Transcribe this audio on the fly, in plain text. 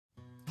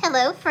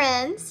Hello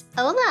friends,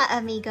 hola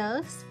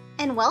amigos,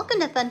 and welcome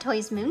to Fun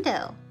Toys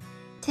Mundo.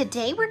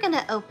 Today we're going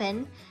to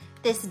open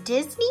this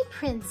Disney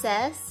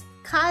Princess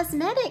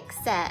Cosmetic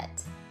set.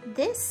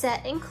 This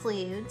set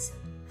includes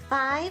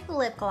 5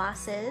 lip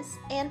glosses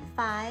and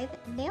 5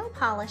 nail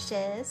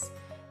polishes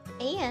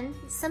and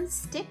some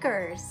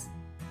stickers.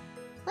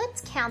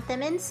 Let's count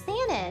them in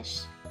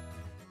Spanish.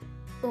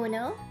 1,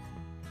 2,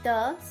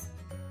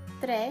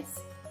 3,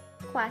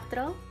 4,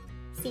 5,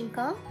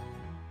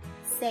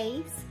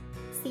 6,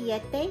 7,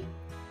 8,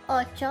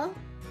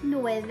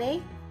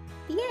 9,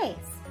 10.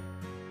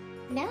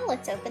 Now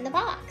let's open the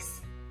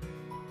box.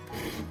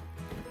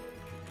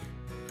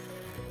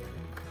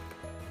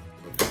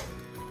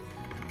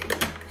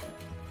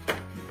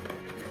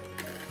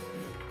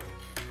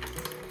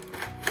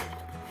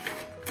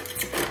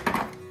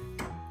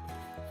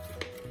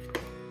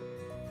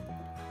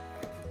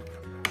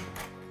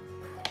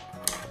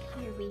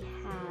 Here we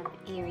have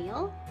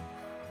Ariel,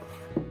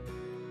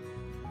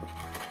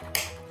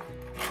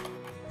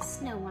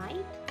 Snow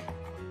White,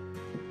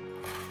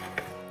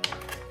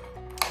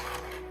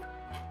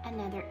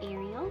 another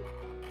Ariel,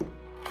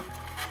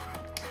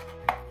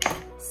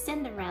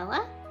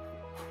 Cinderella,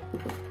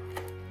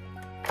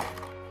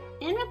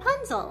 and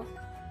Rapunzel.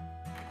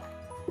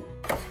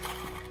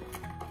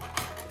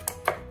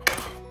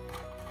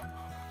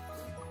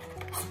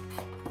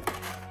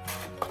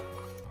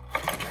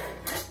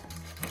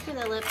 For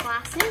the lip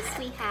glosses,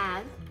 we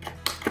have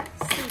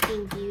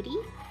Sleeping Beauty,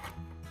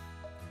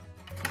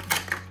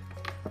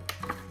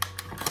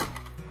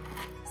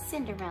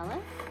 Cinderella,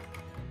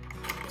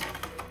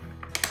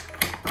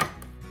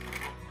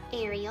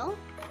 Ariel,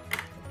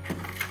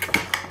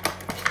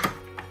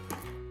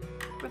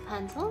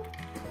 Rapunzel,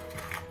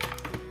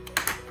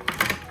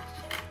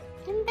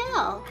 and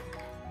Belle.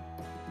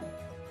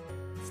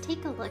 Let's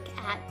take a look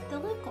at the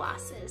lip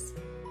glosses.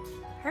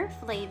 Her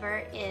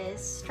flavor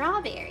is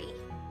strawberry.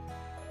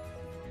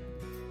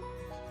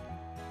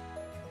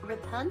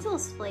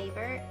 Rapunzel's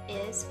flavor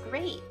is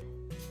grape.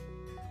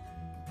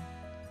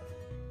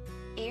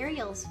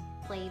 Ariel's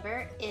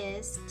flavor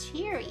is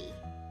cherry.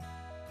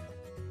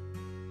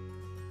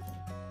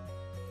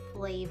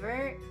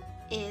 Flavor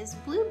is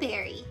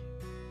blueberry.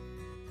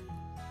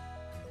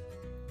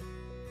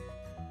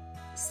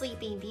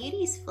 Sleeping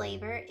Beauty's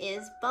flavor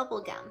is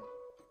bubblegum.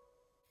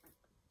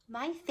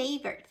 My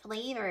favorite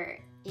flavor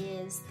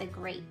is the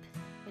grape,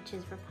 which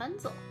is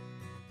Rapunzel.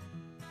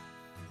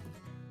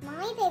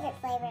 My favorite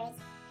flavors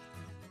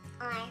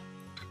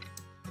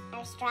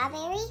are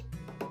strawberry,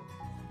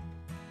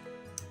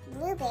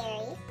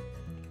 blueberry,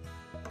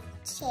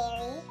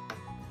 cherry,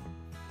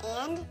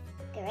 and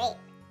grape.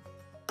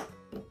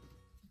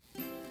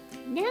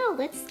 Now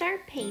let's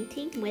start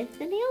painting with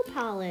the nail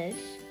polish.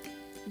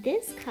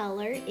 This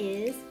color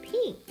is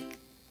pink.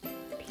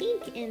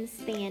 Pink in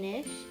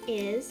Spanish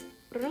is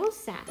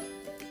rosa.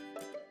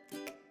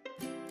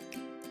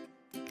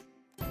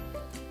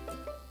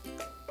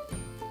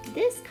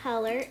 This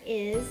color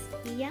is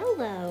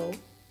yellow.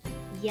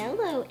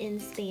 Yellow in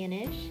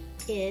Spanish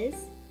is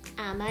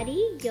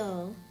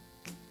amarillo.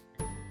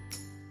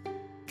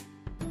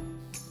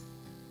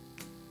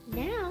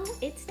 Now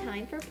it's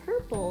time for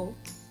purple.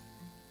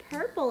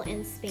 Purple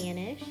in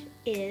Spanish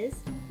is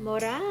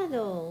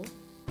morado.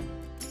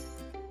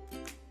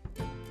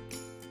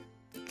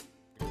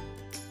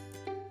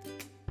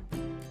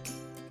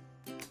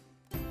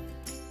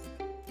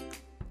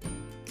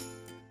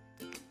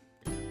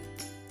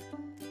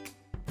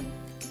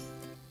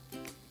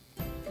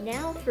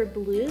 Now for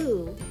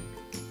blue.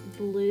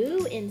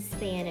 Blue in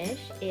Spanish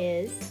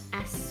is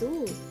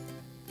azul.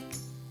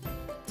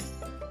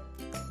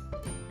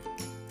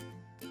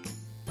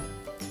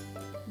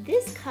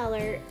 This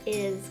color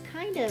is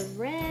kind of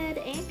red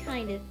and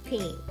kind of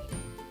pink.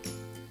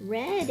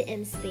 Red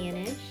in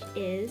Spanish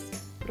is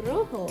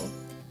rojo.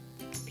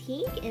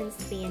 Pink in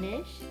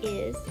Spanish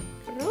is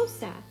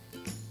rosa.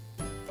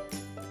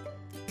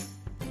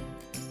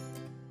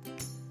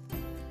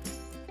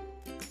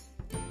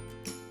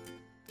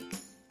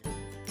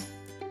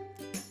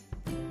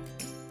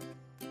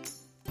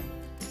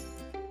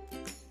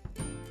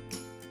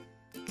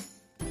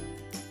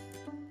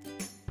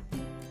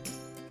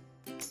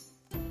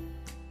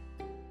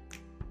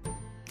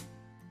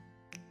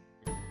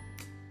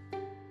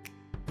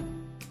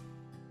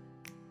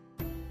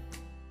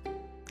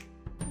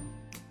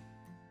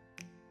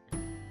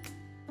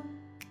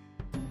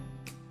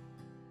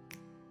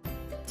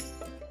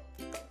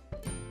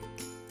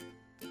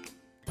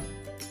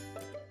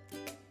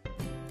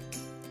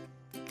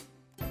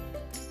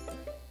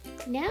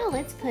 Now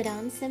let's put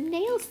on some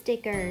nail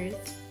stickers.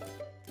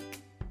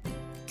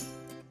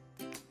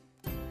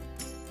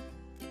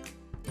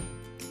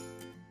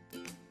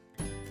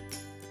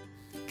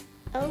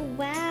 Oh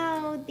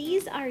wow,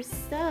 these are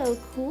so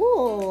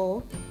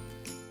cool.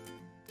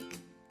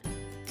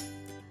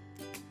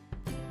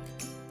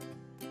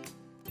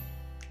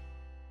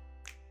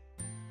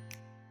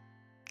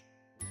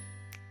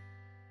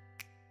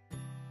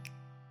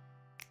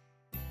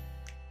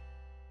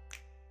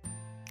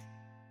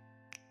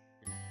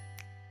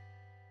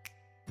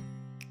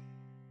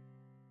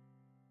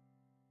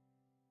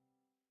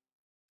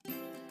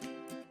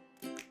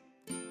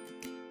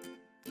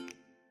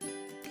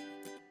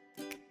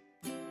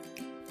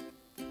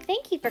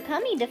 Thank you for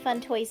coming to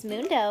Fun Toys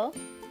Mundo,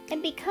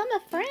 and become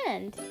a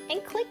friend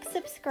and click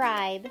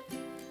subscribe.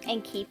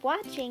 And keep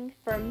watching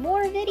for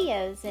more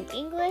videos in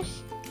English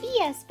y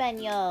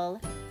Español.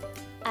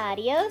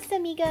 Adios,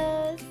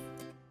 amigos!